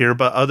seats up here,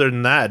 but other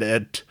than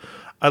that,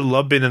 I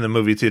love being in the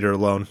movie theater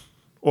alone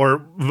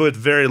or with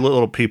very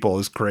little people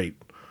is great.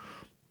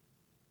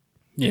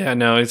 Yeah,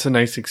 no, it's a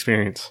nice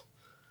experience.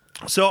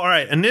 So, all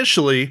right,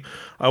 initially,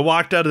 I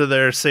walked out of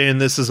there saying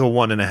this is a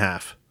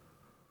 1.5.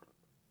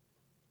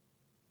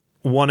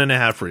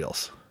 1.5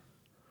 reels.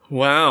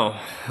 Wow.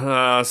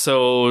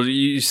 So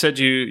you said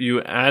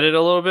you added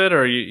a little bit,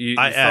 or you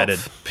I felt added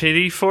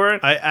pity for it?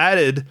 I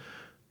added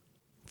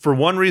for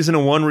one reason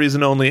and one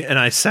reason only, and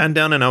I sat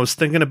down and I was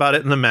thinking about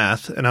it in the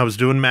math, and I was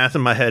doing math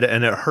in my head,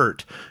 and it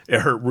hurt. It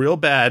hurt real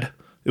bad.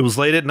 It was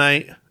late at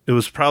night. It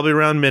was probably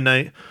around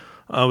midnight.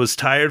 I was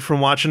tired from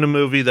watching a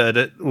movie that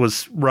it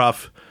was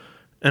rough.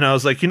 And I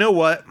was like, you know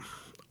what?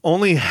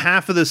 Only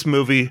half of this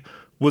movie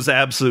was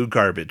absolute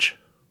garbage.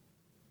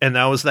 And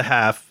that was the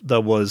half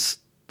that was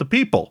the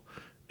people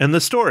and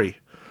the story.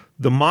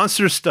 The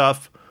monster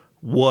stuff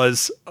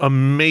was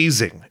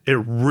amazing.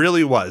 It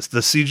really was.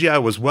 The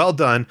CGI was well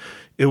done.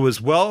 It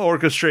was well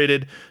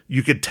orchestrated.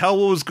 You could tell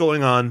what was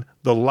going on.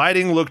 The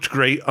lighting looked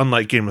great,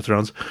 unlike Game of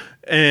Thrones.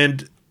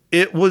 And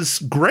it was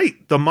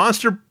great. The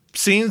monster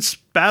scenes,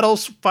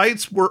 battles,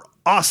 fights were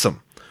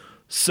awesome.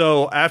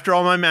 So after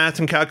all my math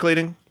and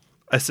calculating,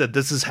 I said,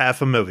 this is half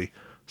a movie.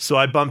 So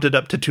I bumped it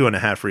up to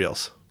 2.5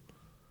 reels.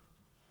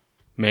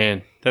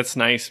 Man, that's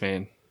nice,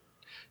 man.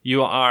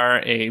 You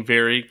are a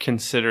very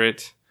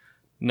considerate,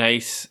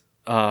 nice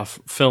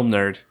film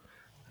nerd.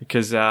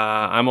 Because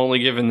I'm only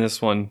giving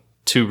this one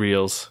 2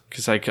 reels.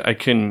 Because I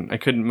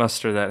couldn't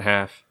muster that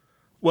half.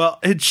 Well,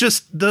 it's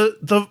just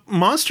the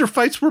monster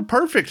fights were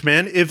perfect,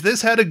 man. If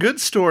this had a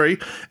good story,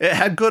 it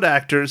had good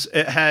actors,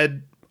 it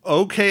had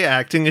okay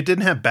acting, it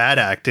didn't have bad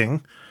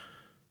acting.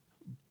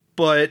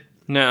 But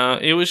no,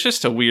 it was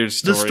just a weird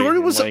story. The story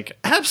was like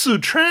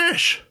absolute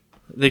trash.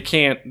 You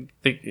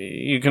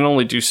can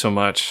only do so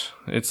much.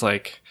 It's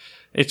like,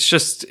 it's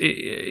just,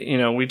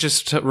 we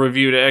just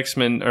reviewed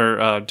X-Men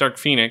or Dark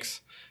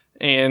Phoenix,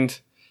 and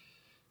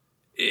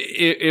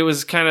it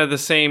was kind of the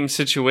same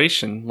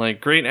situation.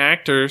 Like, great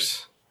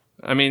actors.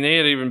 I mean, they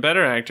had even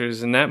better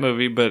actors in that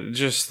movie, but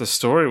just the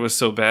story was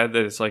so bad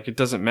that it's like, it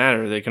doesn't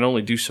matter. They can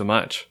only do so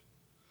much.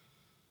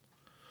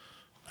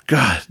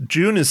 God,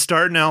 June is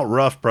starting out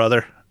rough,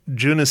 brother.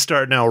 June is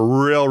starting out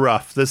real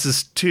rough. This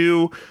is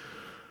two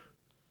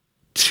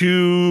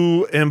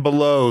and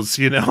belows,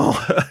 in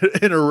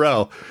a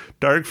row.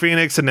 Dark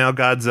Phoenix and now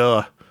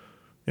Godzilla,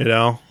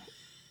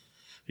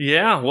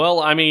 Yeah,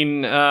 well, I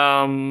mean,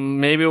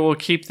 maybe we'll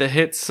keep the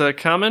hits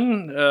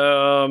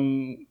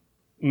coming.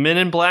 Men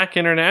in Black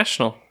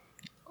International.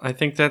 I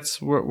think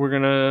that's what we're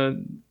going to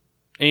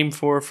aim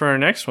for our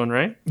next one,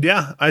 right?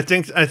 Yeah, I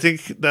think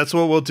that's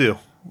what we'll do.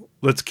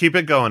 Let's keep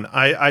it going.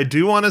 I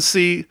do want to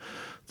see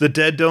The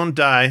Dead Don't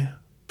Die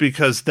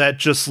because that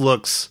just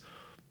looks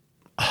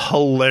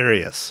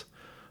hilarious.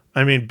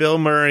 I mean, Bill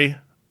Murray,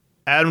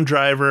 Adam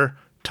Driver,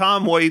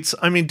 Tom Waits.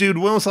 I mean, dude,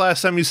 when was the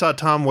last time you saw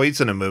Tom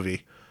Waits in a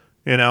movie?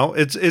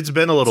 It's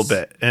been a little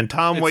bit, and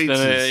Tom Waits.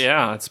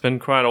 It's been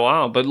quite a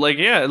while, but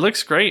it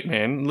looks great,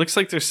 man. It looks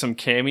like there's some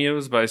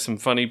cameos by some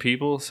funny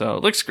people, so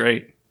it looks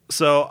great.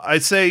 So I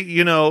say,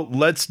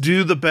 let's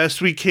do the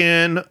best we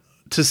can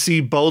to see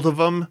both of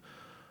them.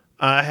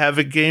 I have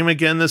a game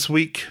again this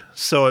week,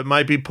 so it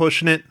might be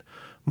pushing it.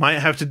 Might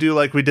have to do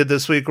like we did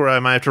this week, where I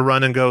might have to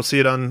run and go see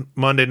it on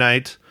Monday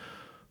night.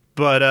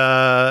 But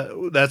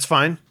that's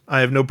fine. I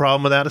have no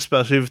problem with that,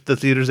 especially if the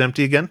theater's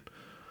empty again.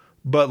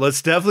 But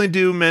let's definitely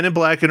do Men in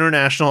Black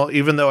International,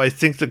 even though I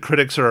think the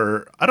critics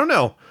are... I don't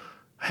know.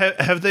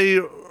 Have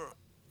they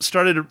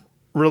started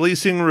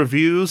releasing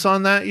reviews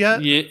on that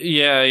yet?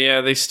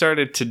 Yeah. They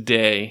started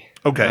today.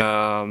 Okay.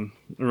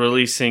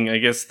 Releasing, I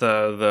guess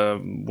the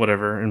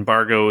whatever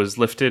embargo is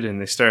lifted, and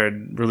they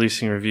started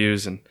releasing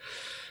reviews, and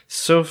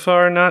so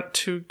far not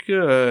too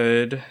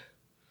good.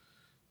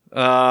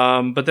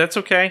 But that's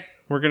okay.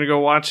 We're gonna go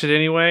watch it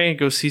anyway.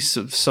 Go see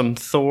some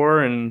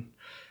Thor in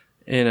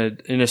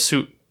a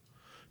suit.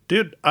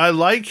 Dude, I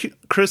like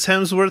Chris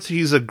Hemsworth.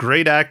 He's a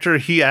great actor.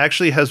 He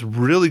actually has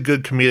really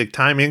good comedic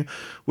timing,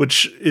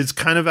 which is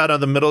kind of out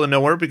of the middle of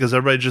nowhere because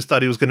everybody just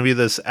thought he was going to be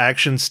this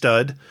action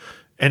stud.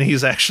 And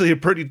he's actually a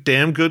pretty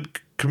damn good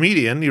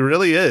comedian. He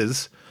really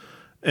is.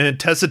 And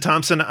Tessa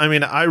Thompson, I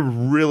mean, I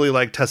really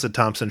like Tessa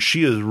Thompson.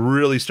 She is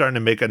really starting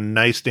to make a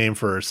nice name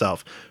for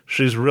herself.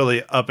 She's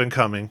really up and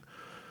coming.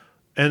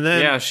 And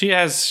then she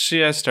has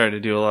started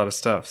to do a lot of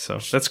stuff, so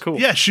that's cool.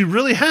 Yeah, she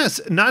really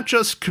has. Not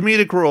just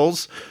comedic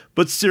roles,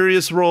 but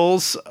serious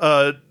roles.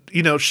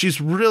 She's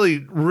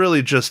really,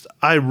 really just,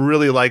 I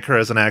really like her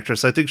as an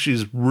actress. I think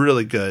she's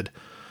really good.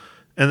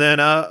 And then,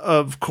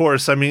 of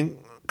course, I mean,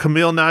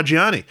 Kumail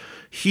Nanjiani.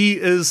 He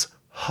is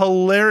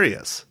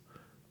hilarious,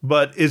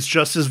 but it's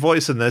just his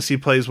voice in this. He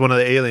plays one of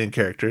the alien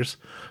characters.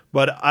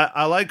 But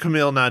I like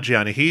Kumail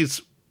Nanjiani.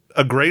 He's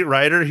a great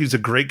writer. He's a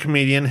great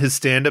comedian. His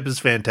stand-up is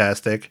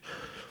fantastic.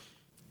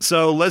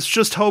 So let's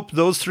just hope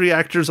those 3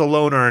 actors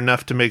alone are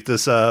enough to make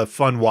this a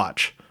fun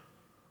watch.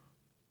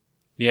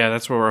 Yeah,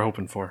 that's what we're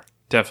hoping for.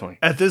 Definitely.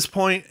 At this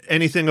point,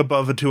 anything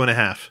above a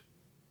 2.5.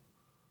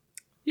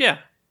 Yeah.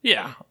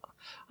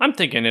 I'm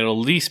thinking it'll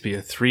at least be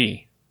a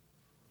 3.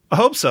 I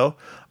hope so.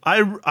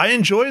 I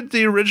enjoyed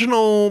the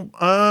original,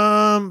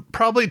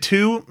 probably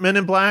 2 Men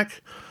in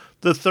Black.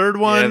 The third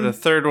one... Yeah, the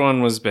third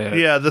one was bad.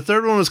 Yeah, the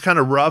third one was kind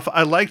of rough.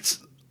 I liked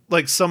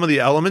like some of the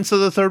elements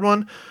of the third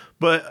one,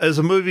 but as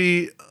a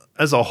movie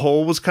as a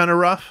whole was kind of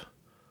rough.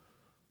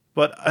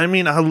 But I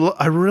mean,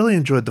 I really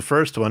enjoyed the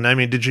first one. I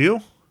mean, did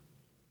you?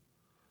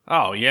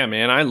 Oh yeah,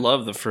 man, I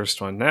love the first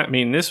one.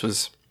 This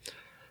was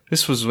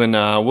when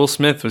Will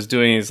Smith was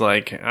doing his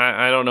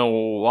I don't know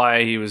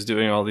why he was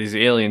doing all these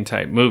alien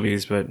type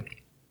movies, but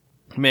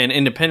man,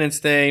 Independence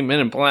Day, Men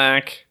in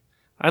Black,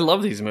 I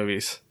love these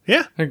movies.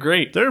 Yeah, they're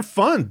great. They're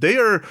fun. They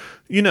are,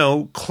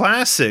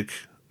 classic.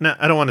 Now,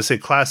 I don't want to say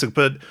classic,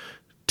 but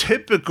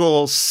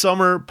typical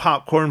summer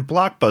popcorn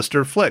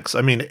blockbuster flicks.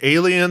 I mean,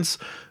 aliens,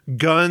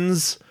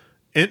 guns,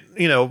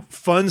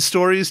 fun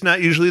stories,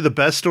 not usually the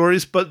best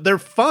stories, but they're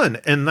fun.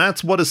 And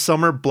that's what a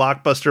summer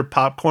blockbuster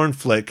popcorn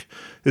flick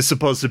is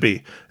supposed to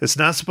be. It's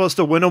not supposed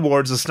to win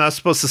awards. It's not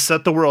supposed to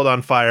set the world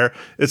on fire.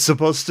 It's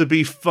supposed to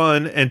be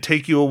fun and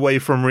take you away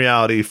from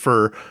reality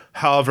for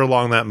however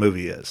long that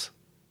movie is.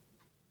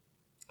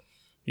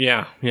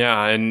 Yeah.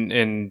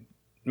 And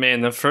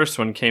man, the first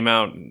one came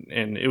out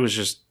and it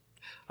was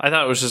I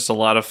thought it was just a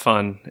lot of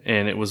fun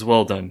and it was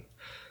well done.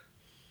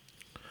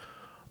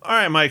 All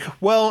right, Mike.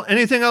 Well,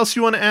 anything else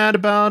you want to add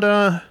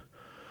about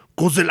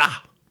Godzilla?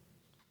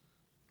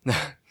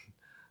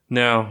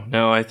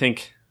 No, I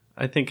think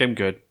I'm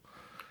good.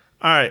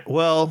 All right.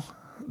 Well,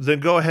 then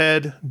go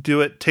ahead, do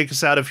it. Take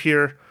us out of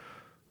here.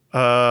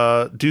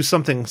 Do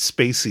something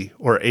spacey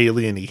or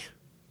alien-y.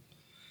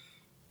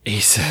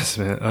 Jesus,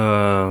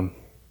 man.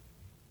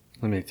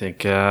 Let me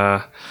think.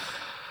 All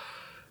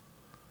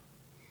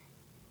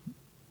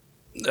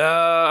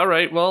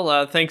right.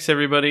 Well, thanks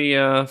everybody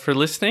for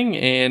listening,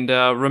 and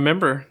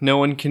remember, no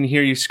one can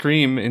hear you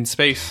scream in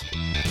space.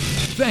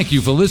 Thank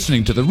you for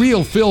listening to The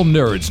Real Film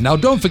Nerds. Now,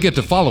 don't forget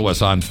to follow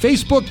us on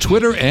Facebook,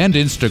 Twitter, and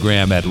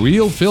Instagram at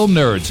Real Film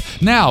Nerds.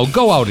 Now,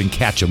 go out and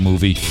catch a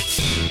movie.